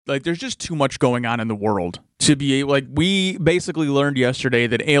like there's just too much going on in the world to be like, we basically learned yesterday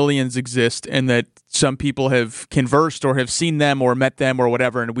that aliens exist and that some people have conversed or have seen them or met them or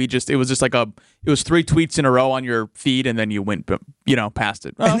whatever, and it was just like it was 3 tweets in a row on your feed, and then you went past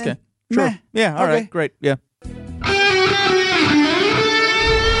it. Oh, okay, sure, yeah, all right, great, yeah.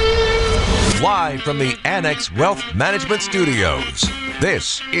 Live from the Annex Wealth Management Studios,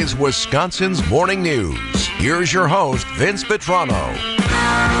 this is Wisconsin's Morning News. Here's your host, Vince Petrano.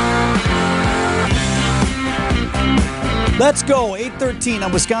 Let's go. 8:13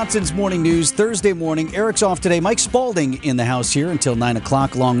 on Wisconsin's Morning News, Thursday morning. Eric's off today. Mike Spalding in the house here until 9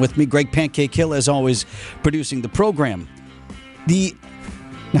 o'clock, along with me. Greg Pancake Hill, as always, producing the program. Now,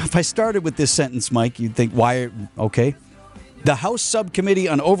 if I started with this sentence, Mike, you'd think, why? Okay. The House Subcommittee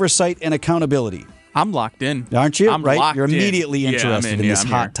on Oversight and Accountability. I'm locked in. Aren't you? I'm right? locked You're in. immediately interested in this I'm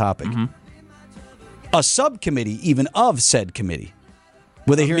hot here. topic. Mm-hmm. A subcommittee, even of said committee.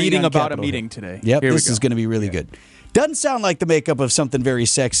 With a hearing meeting on about Capitol a meeting Hill. today. Yep, Here this we is go. going to be really good. Doesn't sound like the makeup of something very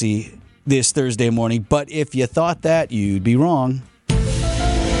sexy this Thursday morning, but if you thought that, you'd be wrong.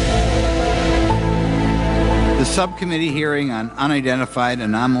 The subcommittee hearing on unidentified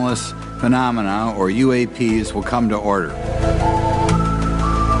anomalous phenomena, or UAPs, will come to order.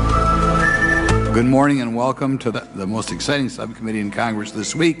 Good morning and welcome to the most exciting subcommittee in Congress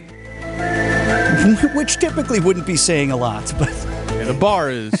this week. Which typically wouldn't be saying a lot, but... Yeah, the bar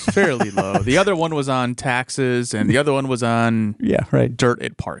is fairly low. The other one was on taxes, and the other one was on dirt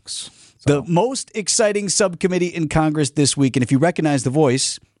at parks. So. The most exciting subcommittee in Congress this week, and if you recognize the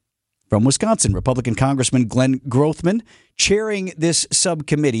voice from Wisconsin, Republican Congressman Glenn Grothman, chairing this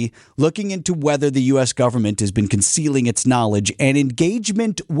subcommittee, looking into whether the U.S. government has been concealing its knowledge and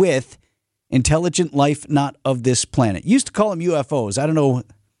engagement with intelligent life not of this planet. Used to call them UFOs. I don't know.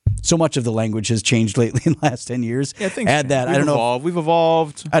 So much of the language has changed lately in the last 10 years. Yeah, things Add that. We've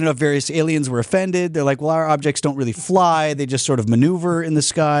evolved. I don't know if various aliens were offended. They're like, well, our objects don't really fly. They just sort of maneuver in the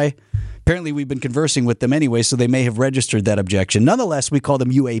sky. Apparently, we've been conversing with them anyway, so they may have registered that objection. Nonetheless, we call them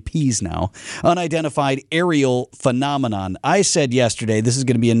UAPs now, unidentified aerial phenomenon. I said yesterday, this is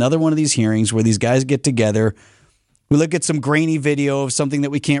going to be another one of these hearings where these guys get together. We look at some grainy video of something that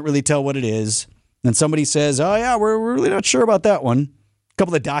we can't really tell what it is. And somebody says, oh, yeah, we're really not sure about that one. A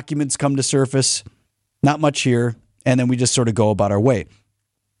couple of documents come to surface. Not much here. And then we just sort of go about our way.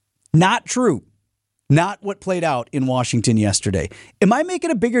 Not true. Not what played out in Washington yesterday. Am I making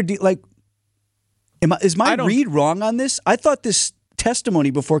a bigger deal? Like, is my read wrong on this? I thought this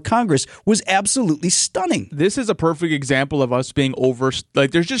testimony before Congress was absolutely stunning. This is a perfect example of us being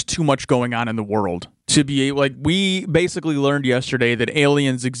there's just too much going on in the world to be like, we basically learned yesterday that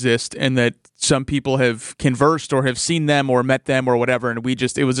aliens exist and that some people have conversed or have seen them or met them or whatever, and it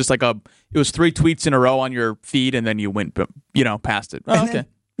was just like it was 3 tweets in a row on your feed, and then you went past it. Oh, okay,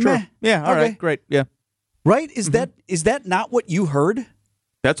 sure, yeah, all right, great, yeah, right. Is that not what you heard?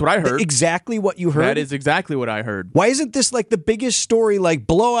 That's what I heard. Exactly what you heard? That is exactly what I heard. Why isn't this like the biggest story, like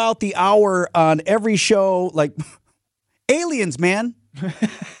blow out the hour on every show? Like, aliens, man.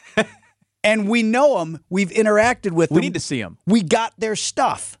 And we know them. We've interacted with them. We need to see them. We got their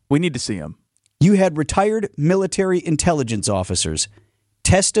stuff. We need to see them. You had retired military intelligence officers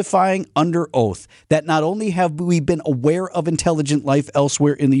testifying under oath that not only have we been aware of intelligent life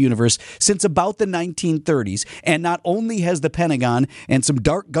elsewhere in the universe since about the 1930s, and not only has the Pentagon and some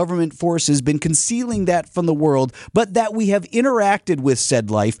dark government forces been concealing that from the world, but that we have interacted with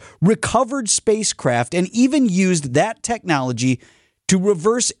said life, recovered spacecraft, and even used that technology to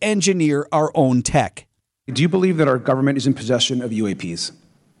reverse engineer our own tech. Do you believe that our government is in possession of UAPs?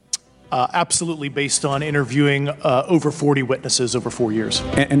 Absolutely, based on interviewing over 40 witnesses over 4 years.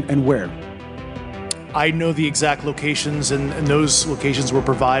 And where? I know the exact locations, and those locations were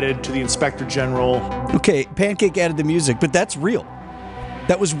provided to the Inspector General. Okay, Pancake added the music, but that's real.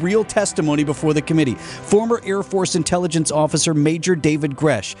 That was real testimony before the committee. Former Air Force intelligence officer Major David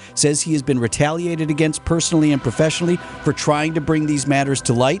Gresh says he has been retaliated against personally and professionally for trying to bring these matters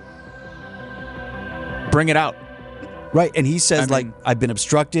to light. Bring it out. Right, and he says, I've been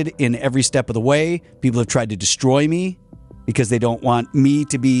obstructed in every step of the way. People have tried to destroy me because they don't want me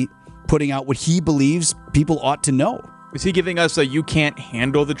to be putting out what he believes people ought to know. Is he giving us a you can't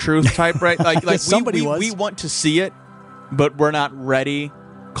handle the truth type, right? Like somebody we want to see it, but we're not ready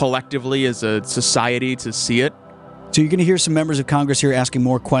collectively as a society to see it. So you're going to hear some members of Congress here asking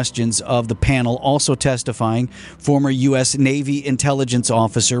more questions of the panel. Also testifying, former U.S. Navy intelligence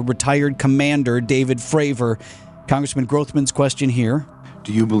officer, retired Commander David Fravor. Congressman Grothman's question here.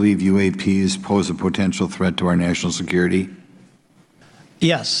 Do you believe UAPs pose a potential threat to our national security?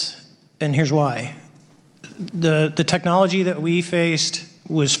 Yes, and here's why. The technology that we faced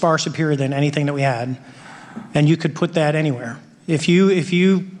was far superior than anything that we had, and you could put that anywhere. If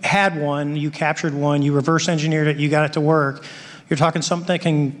you had one, you captured one, you reverse engineered it, you got it to work, you're talking something that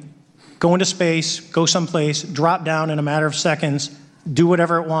can go into space, go someplace, drop down in a matter of seconds, do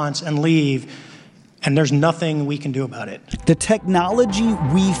whatever it wants, and leave, and there's nothing we can do about it. The technology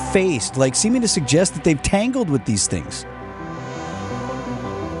we faced, like seeming to suggest that they've tangled with these things.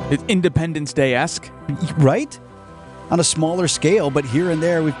 It's Independence Day-esque. Right? On a smaller scale, but here and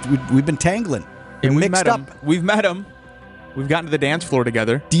there we've been tangling. And we've mixed met up. them. We've met them. We've gotten to the dance floor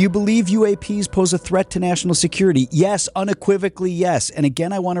together. Do you believe UAPs pose a threat to national security? Yes, unequivocally yes. And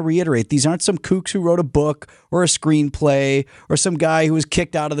again, I want to reiterate, these aren't some kooks who wrote a book or a screenplay or some guy who was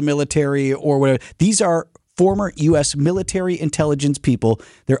kicked out of the military or whatever. These are former U.S. military intelligence people.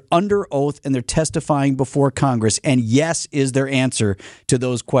 They're under oath and they're testifying before Congress. And yes is their answer to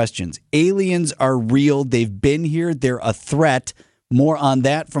those questions. Aliens are real. They've been here. They're a threat. More on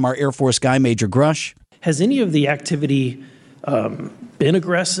that from our Air Force guy, Major Grush. Has any of the activity been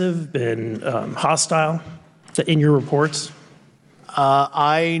aggressive, been hostile in your reports?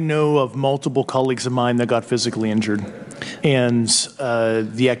 I know of multiple colleagues of mine that got physically injured. And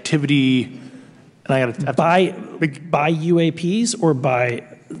the activity... And by UAPs or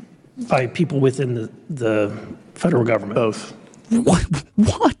by people within the federal government? Both.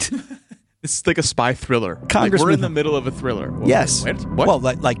 What? It's like a spy thriller. Congressman, like we're in the middle of a thriller. Yes. What? Well,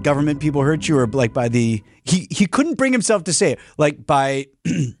 like government people hurt you, or like by the he couldn't bring himself to say it. Like by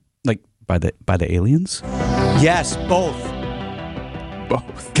by the aliens? Yes, both.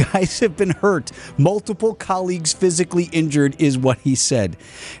 Both. Guys have been hurt. Multiple colleagues physically injured is what he said.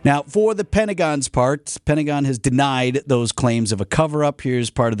 Now, for the Pentagon's part, Pentagon has denied those claims of a cover-up. Here's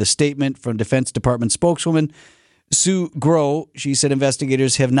part of the statement from Defense Department spokeswoman Sue Groh. She said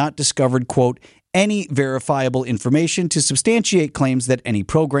investigators have not discovered, quote, any verifiable information to substantiate claims that any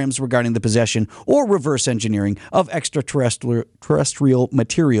programs regarding the possession or reverse engineering of extraterrestrial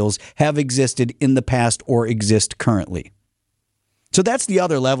materials have existed in the past or exist currently. So that's the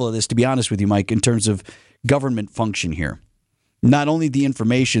other level of this, to be honest with you, Mike, in terms of government function here. Not only the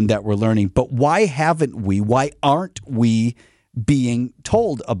information that we're learning, but why aren't we being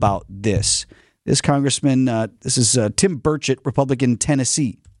told about this? This Congressman, this is Tim Burchett, Republican,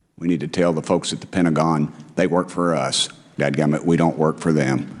 Tennessee. We need to tell the folks at the Pentagon they work for us. Dadgummit, we don't work for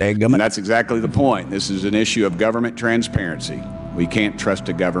them. Dadgummit. And that's exactly the point. This is an issue of government transparency. We can't trust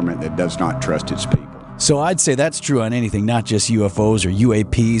a government that does not trust its people. So I'd say that's true on anything, not just UFOs or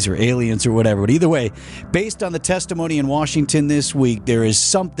UAPs or aliens or whatever. But either way, based on the testimony in Washington this week, there is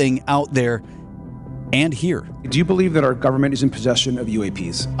something out there and here. Do you believe that our government is in possession of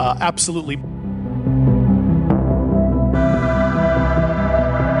UAPs? Absolutely.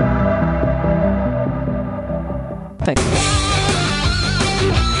 Thanks.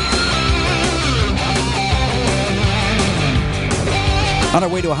 On our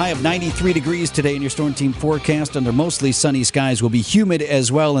way to a high of 93 degrees today in your Storm Team forecast. Under mostly sunny skies, will be humid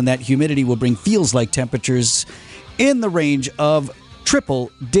as well, and that humidity will bring feels-like temperatures in the range of triple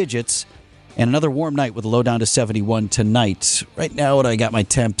digits. And another warm night with a low down to 71 tonight. Right now, I got my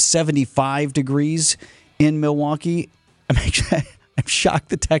temp 75 degrees in Milwaukee. I'm shocked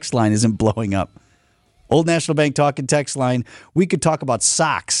the text line isn't blowing up. Old National Bank talking text line. We could talk about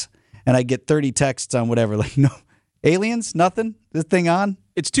socks, and I get 30 texts on whatever. Like, no. Aliens? Nothing? This thing on?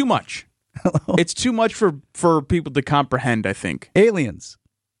 It's too much. It's too much for people to comprehend, I think. Aliens.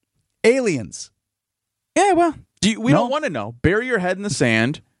 Yeah, well, we don't want to know. Bury your head in the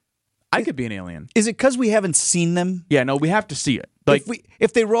sand. I could be an alien. Is it because we haven't seen them? Yeah, no, we have to see it. Like,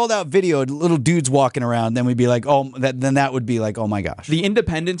 if they rolled out video, little dudes walking around, then we'd be like, then that would be like, oh my gosh. The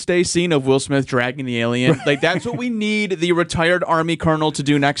Independence Day scene of Will Smith dragging the alien, like that's what we need the retired Army colonel to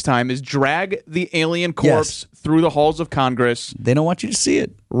do next time: is drag the alien corpse through the halls of Congress. They don't want you to see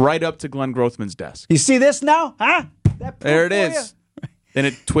it. Right up to Glenn Grothman's desk. You see this now, huh? There it is. Then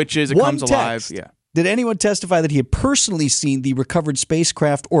it twitches. It comes alive. Yeah. Did anyone testify that he had personally seen the recovered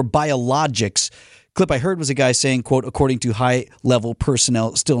spacecraft or biologics? Clip I heard was a guy saying, quote, according to high-level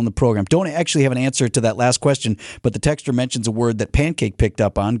personnel still in the program. Don't actually have an answer to that last question, but the texter mentions a word that Pancake picked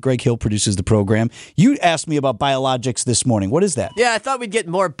up on. Greg Hill produces the program. You asked me about biologics this morning. What is that? Yeah, I thought we'd get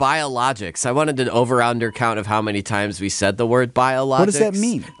more biologics. I wanted an over-under count of how many times we said the word biologics. What does that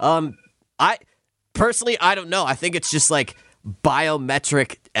mean? I don't know. I think it's just like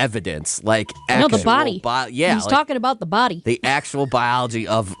biometric evidence, like no, the body. He's like talking about the body, the actual biology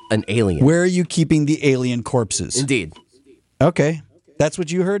of an alien. Where are you keeping the alien corpses? Indeed. Okay, that's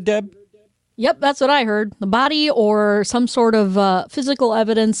what you heard, Deb. Yep, that's what I heard. The body or some sort of physical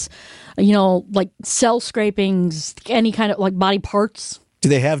evidence, like cell scrapings, any kind of like body parts. Do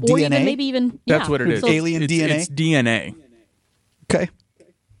they have or DNA? even maybe even That's what it is. Alien DNA? It's DNA. Okay.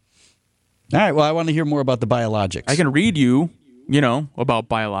 All right. Well, I want to hear more about the biologics. I can read you, about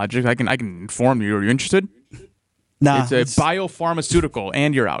biologics. I can inform you. Are you interested? Nah, It's a biopharmaceutical,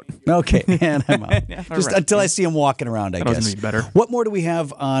 and you're out. Okay, and I'm out. Just right. until I see him walking around, I That doesn't guess. mean better. What more do we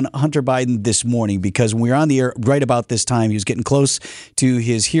have on Hunter Biden this morning? Because when we were on the air right about this time, he was getting close to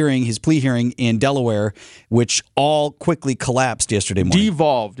his plea hearing in Delaware, which all quickly collapsed yesterday morning.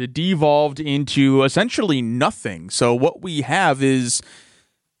 It devolved into essentially nothing. So what we have is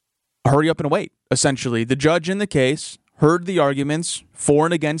hurry up and wait, essentially. The judge in the case heard the arguments for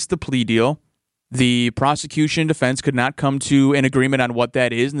and against the plea deal. The prosecution and defense could not come to an agreement on what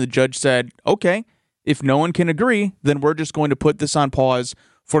that is, and the judge said, okay, if no one can agree, then we're just going to put this on pause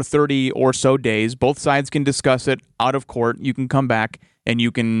for 30 or so days. Both sides can discuss it out of court. You can come back, and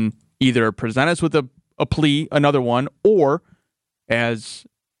you can either present us with a plea, another one, or, as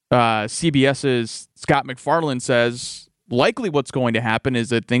CBS's Scott McFarland says, likely what's going to happen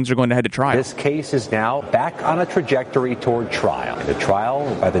is that things are going to head to trial. This case is now back on a trajectory toward trial. The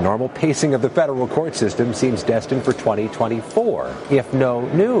trial, by the normal pacing of the federal court system, seems destined for 2024 if no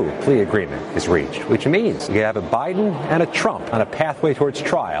new plea agreement is reached, which means you have a Biden and a Trump on a pathway towards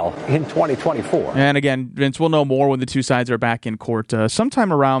trial in 2024. And again, Vince, we'll know more when the two sides are back in court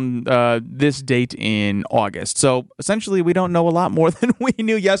sometime around this date in August. So essentially, we don't know a lot more than we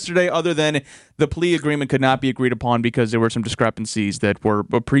knew yesterday, other than the plea agreement could not be agreed upon because there were some discrepancies that were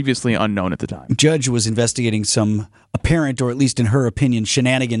previously unknown at the time. Judge was investigating some apparent, or at least in her opinion,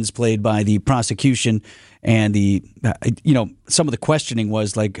 shenanigans played by the prosecution, and some of the questioning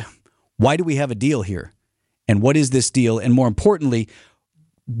was like, why do we have a deal here? And what is this deal? And more importantly,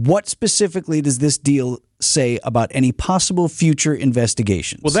 what specifically does this deal say about any possible future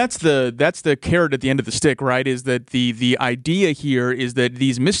investigations? Well, that's the carrot at the end of the stick, right? Is that the idea here is that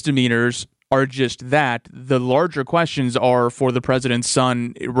these misdemeanors are just that. The larger questions are for the president's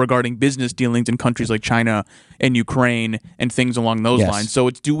son regarding business dealings in countries like China and Ukraine and things along those lines. So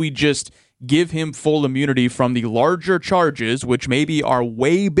do we just give him full immunity from the larger charges, which maybe are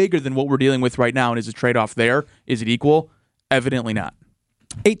way bigger than what we're dealing with right now, and is a trade-off there? Is it equal? Evidently not.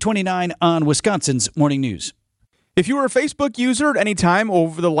 8:29 on Wisconsin's Morning News. If you were a Facebook user at any time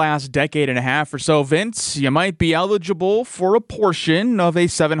over the last decade and a half or so, Vince, you might be eligible for a portion of a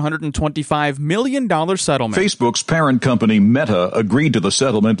 $725 million settlement. Facebook's parent company Meta agreed to the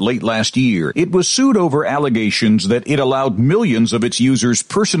settlement late last year. It was sued over allegations that it allowed millions of its users'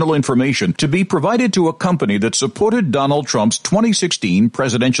 personal information to be provided to a company that supported Donald Trump's 2016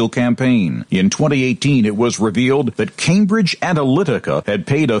 presidential campaign. In 2018, it was revealed that Cambridge Analytica had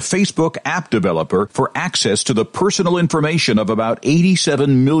paid a Facebook app developer for access to the personal information of about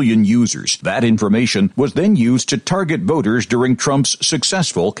 87 million users. That information was then used to target voters during Trump's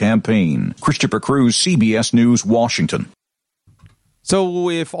successful campaign. Christopher Cruz, CBS News, Washington. So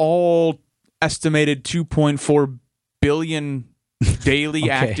if all estimated 2.4 billion daily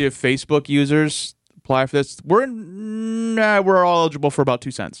active Facebook users apply for this, we're all eligible for about 2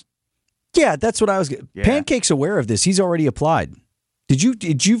 cents. Yeah, that's what I was getting. Yeah. Pancake's aware of this. He's already applied. Did you?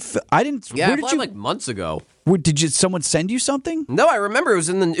 I didn't. Yeah, where I did applied you? like months ago. Someone send you something? No, I remember it was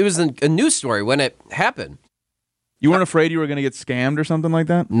in a news story when it happened. You weren't afraid you were going to get scammed or something like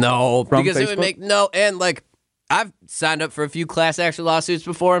that? No, From because Facebook? it would make and like I've signed up for a few class action lawsuits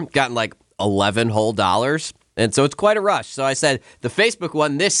before, gotten like $11 whole, and so it's quite a rush. So I said the Facebook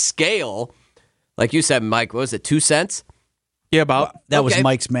one, this scale, like you said, Mike, what was it, 2 cents? Yeah, about that was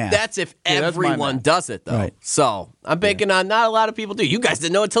Mike's math. That's if everyone does it, though. Right. So I'm banking on not a lot of people do. You guys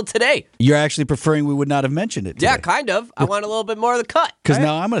didn't know until today. You're actually preferring we would not have mentioned it today. Yeah, kind of. I want a little bit more of the cut. Because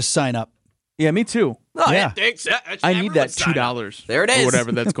now I'm going to sign up. Yeah, me too. Oh, Yeah. thanks. I need that $2. There it is. Or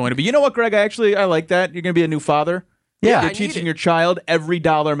whatever that's going to be. You know what, Greg? I like that. You're going to be a new father. Yeah. You're I teaching need it. your child every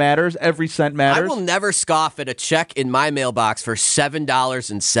dollar matters, every cent I matters. will never scoff at a check in my mailbox for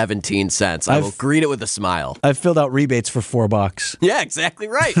 $7.17. I will greet it with a smile. I've filled out rebates for $4. Yeah, exactly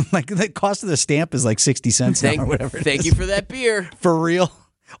right. Like the cost of the stamp is like 60 cents now or whatever. Thank you for that beer. For real.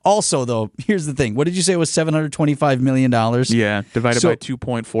 Also, though, here's the thing. What did you say it was $725 million? Yeah, divided by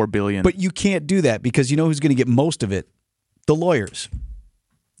 2.4 billion. But you can't do that because you know who's going to get most of it? The lawyers.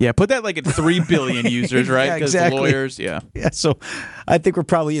 Yeah, put that like at 3 billion users, right? Yeah, Because exactly. the lawyers, yeah. Yeah, so I think we're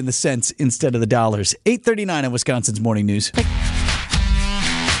probably in the cents instead of the dollars. 8:39 on Wisconsin's Morning News.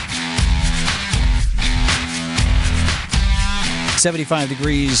 .75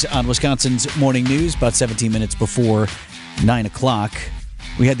 degrees on Wisconsin's Morning News, about 17 minutes before 9 o'clock.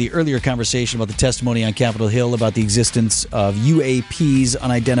 We had the earlier conversation about the testimony on Capitol Hill about the existence of UAPs,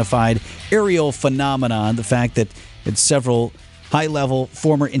 unidentified aerial phenomenon, the fact that it's several high-level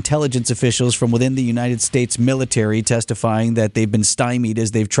former intelligence officials from within the United States military testifying that they've been stymied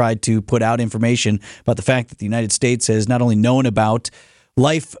as they've tried to put out information about the fact that the United States has not only known about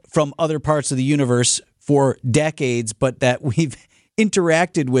life from other parts of the universe for decades, but that we've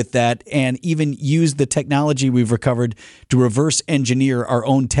interacted with that and even used the technology we've recovered to reverse engineer our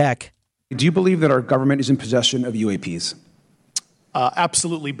own tech. Do you believe that our government is in possession of UAPs?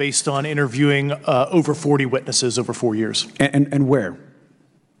 Absolutely, based on interviewing over 40 witnesses over 4 years. And where?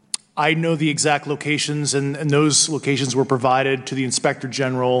 I know the exact locations, and those locations were provided to the Inspector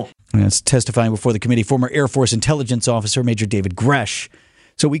General. That's testifying before the committee, former Air Force intelligence officer Major David Gresh.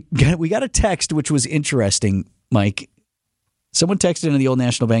 So we got a text which was interesting, Mike. Someone texted into the Old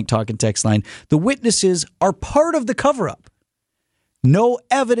National Bank talk and text line, the witnesses are part of the cover-up. No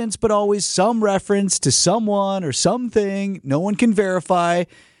evidence, but always some reference to someone or something. No one can verify.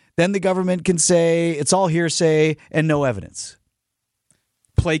 Then the government can say it's all hearsay and no evidence.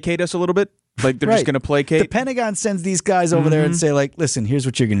 Placate us a little bit? Like they're just going to placate? The Pentagon sends these guys over there and say, like, listen, here's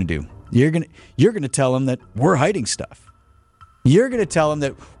what you're going to do. You're going to tell them that we're hiding stuff. You're going to tell them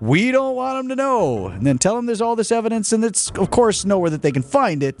that we don't want them to know. And then tell them there's all this evidence, and it's, of course, nowhere that they can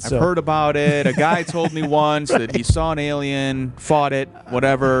find it. So. I've heard about it. A guy told me once that he saw an alien, fought it,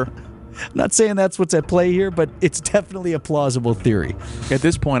 whatever. I'm not saying that's what's at play here, but it's definitely a plausible theory. At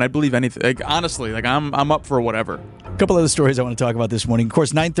this point, I believe anything. Like, honestly, like I'm up for whatever. A couple other stories I want to talk about this morning. Of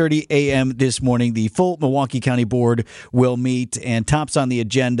course, 9:30 a.m. this morning, the full Milwaukee County Board will meet, and tops on the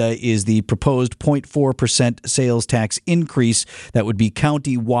agenda is the proposed 0.4% sales tax increase that would be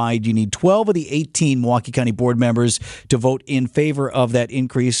county-wide. You need 12 of the 18 Milwaukee County Board members to vote in favor of that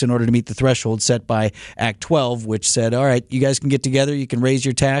increase in order to meet the threshold set by Act 12, which said, all right, you guys can get together, you can raise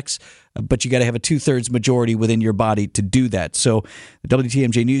your tax, but you got to have a 2/3 majority within your body to do that. So the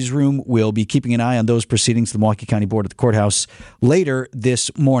WTMJ Newsroom will be keeping an eye on those proceedings, the Milwaukee County Board at the courthouse later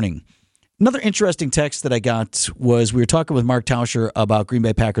this morning. Another interesting text that I got was we were talking with Mark Tauscher about Green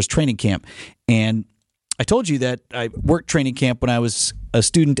Bay Packers training camp. And I told you that I worked training camp when I was a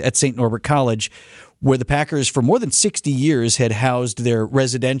student at St. Norbert College, where the Packers for more than 60 years had housed their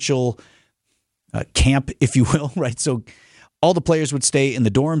residential camp, if you will, right? So all the players would stay in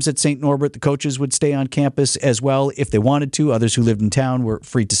the dorms at St. Norbert. The coaches would stay on campus as well if they wanted to. Others who lived in town were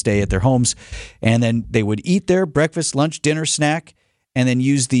free to stay at their homes. And then they would eat there, breakfast, lunch, dinner, snack, and then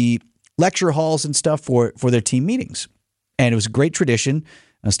use the lecture halls and stuff for their team meetings. And it was a great tradition.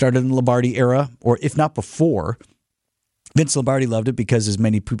 Started in the Lombardi era, or if not before. Vince Lombardi loved it because, as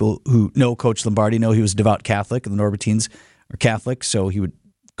many people who know Coach Lombardi know, he was a devout Catholic, and the Norbertines are Catholic, so he would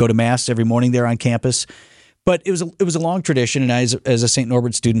go to Mass every morning there on campus. But it was a long tradition, and I, as a St.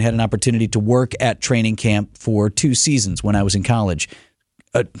 Norbert student, had an opportunity to work at training camp for 2 seasons when I was in college.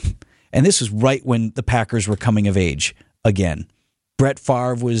 And this was right when the Packers were coming of age again. Brett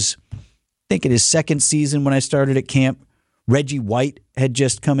Favre was, I think, in his 2nd season when I started at camp. Reggie White had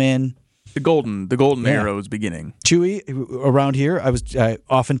just come in. The golden era was beginning. Chewy around here, I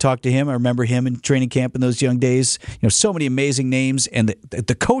often talked to him. I remember him in training camp in those young days. You know, so many amazing names, and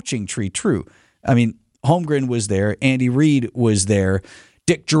the coaching tree, true. I mean, Holmgren was there. Andy Reid was there.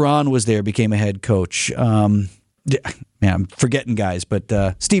 Dick Duran was there, became a head coach. Man, I'm forgetting guys, but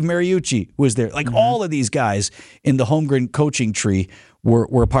Steve Mariucci was there. Like all of these guys in the Holmgren coaching tree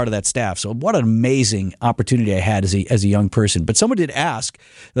were a part of that staff. So what an amazing opportunity I had as a young person. But someone did ask,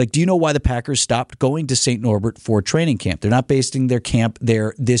 like, do you know why the Packers stopped going to St. Norbert for training camp? They're not basing their camp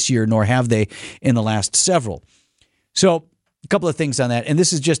there this year, nor have they in the last several. So a couple of things on that, and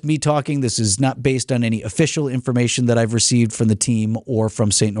this is just me talking. This is not based on any official information that I've received from the team or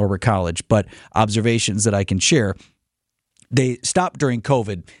from St. Norbert College, but observations that I can share. They stopped during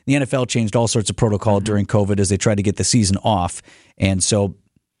COVID. The NFL changed all sorts of protocol during COVID as they tried to get the season off, and so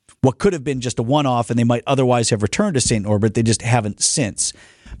what could have been just a one-off, and they might otherwise have returned to St. Norbert, they just haven't since.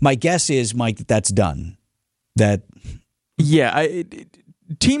 My guess is, Mike, that's done.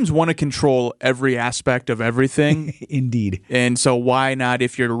 Teams want to control every aspect of everything. Indeed. And so why not,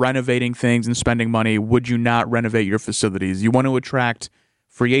 if you're renovating things and spending money, would you not renovate your facilities? You want to attract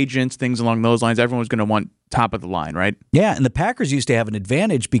free agents, things along those lines. Everyone's going to want top of the line, right? Yeah, and the Packers used to have an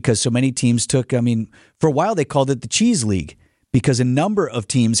advantage because so many teams took, for a while they called it the Cheese League, because a number of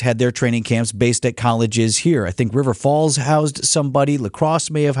teams had their training camps based at colleges here. I think River Falls housed somebody. La Crosse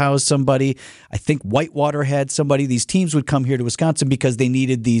may have housed somebody. I think Whitewater had somebody. These teams would come here to Wisconsin because they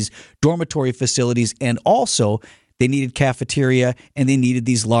needed these dormitory facilities, and also they needed cafeteria, and they needed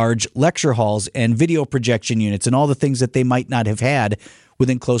these large lecture halls and video projection units and all the things that they might not have had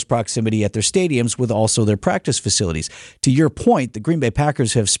within close proximity at their stadiums with also their practice facilities. To your point, the Green Bay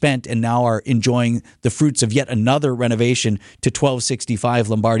Packers have spent and now are enjoying the fruits of yet another renovation to 1265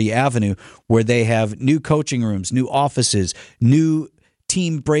 Lombardi Avenue, where they have new coaching rooms, new offices, new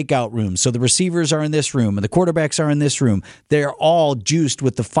team breakout rooms. So the receivers are in this room and the quarterbacks are in this room. They're all juiced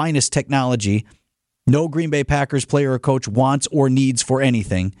with the finest technology. No Green Bay Packers player or coach wants or needs for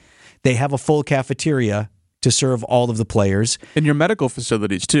anything. They have a full cafeteria to serve all of the players. And your medical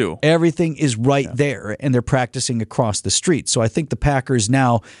facilities, too. Everything is right there, and they're practicing across the street. So I think the Packers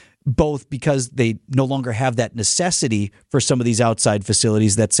now, both because they no longer have that necessity for some of these outside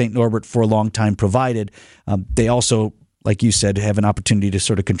facilities that St. Norbert for a long time provided, they also, like you said, have an opportunity to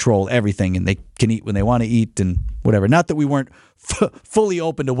sort of control everything, and they can eat when they want to eat and whatever. Not that we weren't fully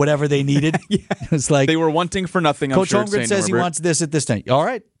open to whatever they needed. It's like they were wanting for nothing. Coach Holmgren says he wants this at this time. All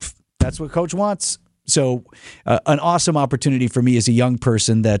right, that's what Coach wants. So an awesome opportunity for me as a young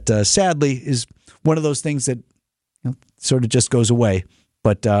person that sadly is one of those things that sort of just goes away.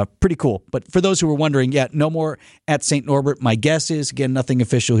 But pretty cool. But for those who were wondering, no more at St. Norbert. My guess is, again, nothing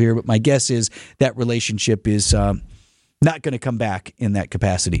official here, but my guess is that relationship is not going to come back in that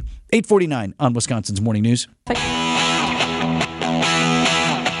capacity. 8:49 on Wisconsin's Morning News.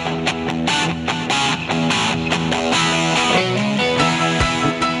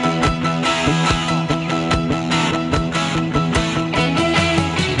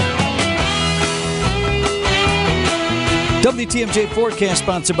 WTMJ forecast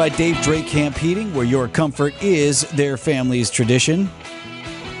sponsored by Dave Drake Camp Heating, where your comfort is their family's tradition.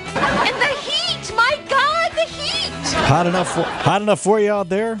 And the heat! My God, the heat! Hot enough for you out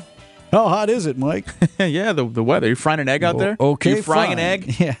there? How hot is it, Mike? Yeah, the weather. You frying an egg out there? Okay, you frying fine. an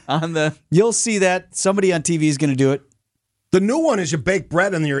egg? Yeah. On the. You'll see that. Somebody on TV is going to do it. The new one is you bake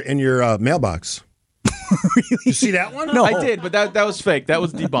bread in your mailbox. Really? You see that one? No, I did, but that was fake. That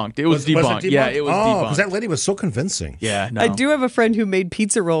was debunked. It was debunked. Yeah, it was debunked. Because that lady was so convincing. Yeah, no. I do have a friend who made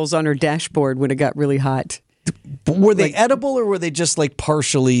pizza rolls on her dashboard when it got really hot. Were they edible or were they just like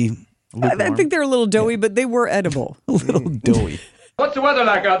partially? I think they're a little doughy, but they were edible. A little doughy. What's the weather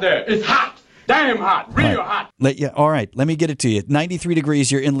like out there? It's hot. Damn hot. Real hot. All right. Let me get it to you. 93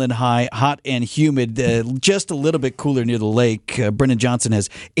 degrees, your inland high, hot and humid, just a little bit cooler near the lake. Brendan Johnson has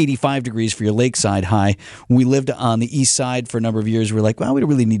 85 degrees for your lakeside high. When we lived on the east side for a number of years, we were like, well, we don't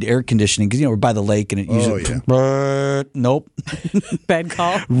really need air conditioning because, we're by the lake and it usually... Nope. Bad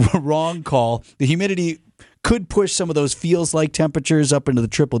call. Wrong call. The humidity could push some of those feels-like temperatures up into the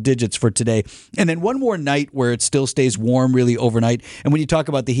triple digits for today. And then one more night where it still stays warm really overnight. And when you talk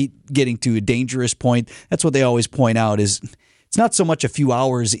about the heat getting to a dangerous point, that's what they always point out is it's not so much a few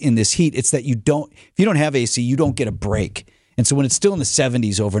hours in this heat. It's that if you don't have AC, you don't get a break. And so when it's still in the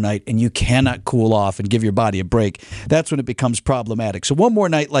 70s overnight and you cannot cool off and give your body a break, that's when it becomes problematic. So one more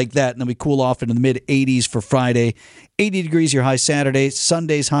night like that, and then we cool off into the mid-80s for Friday. 80 degrees your high Saturday.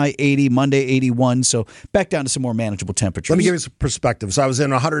 Sunday's high 80. Monday 81. So back down to some more manageable temperatures. Let me give you some perspective. So I was in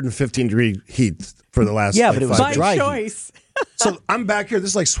 115-degree heat for the last but it was by dry choice. So I'm back here. This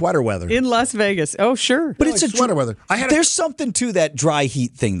is like sweater weather. In Las Vegas. Oh, sure. But it's like sweater weather. There's something to that dry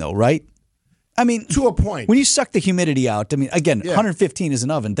heat thing, though, right? I mean, to a point. When you suck the humidity out, 115 is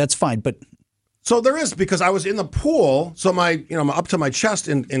an oven. That's fine, but so there is, because I was in the pool, so I'm up to my chest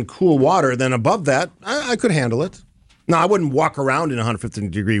in cool water. Then above that, I could handle it. Now I wouldn't walk around in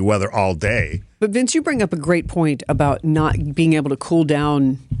 115-degree weather all day. But Vince, you bring up a great point about not being able to cool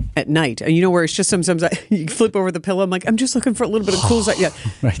down at night. Where it's just sometimes you flip over the pillow. I'm like, I'm just looking for a little bit of cool side. Yeah,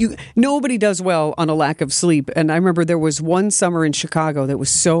 right. Nobody does well on a lack of sleep. And I remember there was one summer in Chicago that was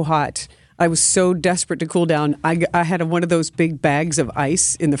so hot. I was so desperate to cool down. I had one of those big bags of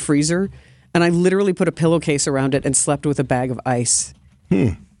ice in the freezer, and I literally put a pillowcase around it and slept with a bag of ice.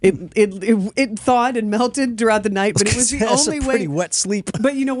 It thawed and melted throughout the night, but it was the only way. Pretty wet sleep.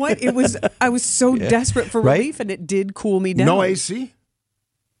 But you know what? I was so desperate for relief, and it did cool me down. No AC?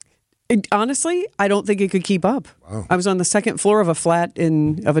 Honestly, I don't think it could keep up. Wow. I was on the second floor of a flat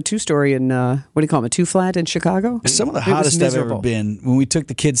of a two-story in what do you call them, a two-flat in Chicago? Some of the hottest I've ever been when we took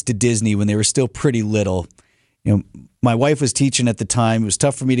the kids to Disney when they were still pretty little. My wife was teaching at the time. It was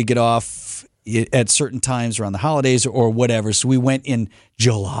tough for me to get off at certain times around the holidays or whatever. So we went in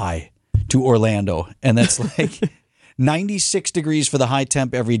July to Orlando, and that's like 96 degrees for the high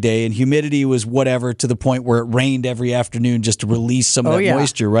temp every day, and humidity was whatever to the point where it rained every afternoon just to release some of that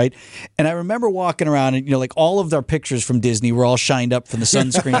moisture, right? And I remember walking around and, like all of our pictures from Disney were all shined up from the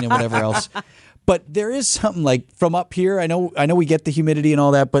sunscreen and whatever else. But there is something like from up here, I know we get the humidity and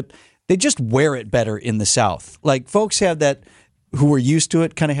all that, but they just wear it better in the South. Like folks have that who were used to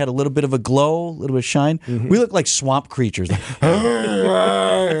it kind of had a little bit of a glow, a little bit of shine. We look like swamp creatures.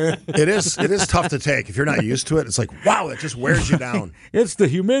 It is tough to take. If you're not used to it, it's like, wow, it just wears you down. It's the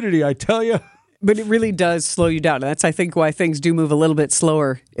humidity, I tell you. But it really does slow you down. That's, I think, why things do move a little bit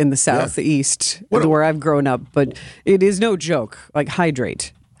slower in the southeast, where I've grown up. But it is no joke. Like,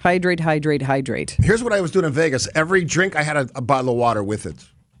 hydrate. Hydrate, hydrate, hydrate. Here's what I was doing in Vegas. Every drink, I had a bottle of water with it.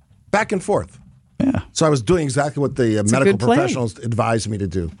 Back and forth. Yeah. So I was doing exactly what the medical professionals advised me to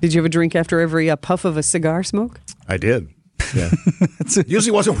do. Did you have a drink after every puff of a cigar smoke? I did. Yeah.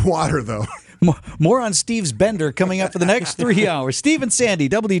 Usually wasn't water, though. More on Steve's Bender coming up for the next 3 hours. Steve and Sandy,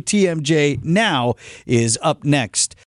 WTMJ Now is up next.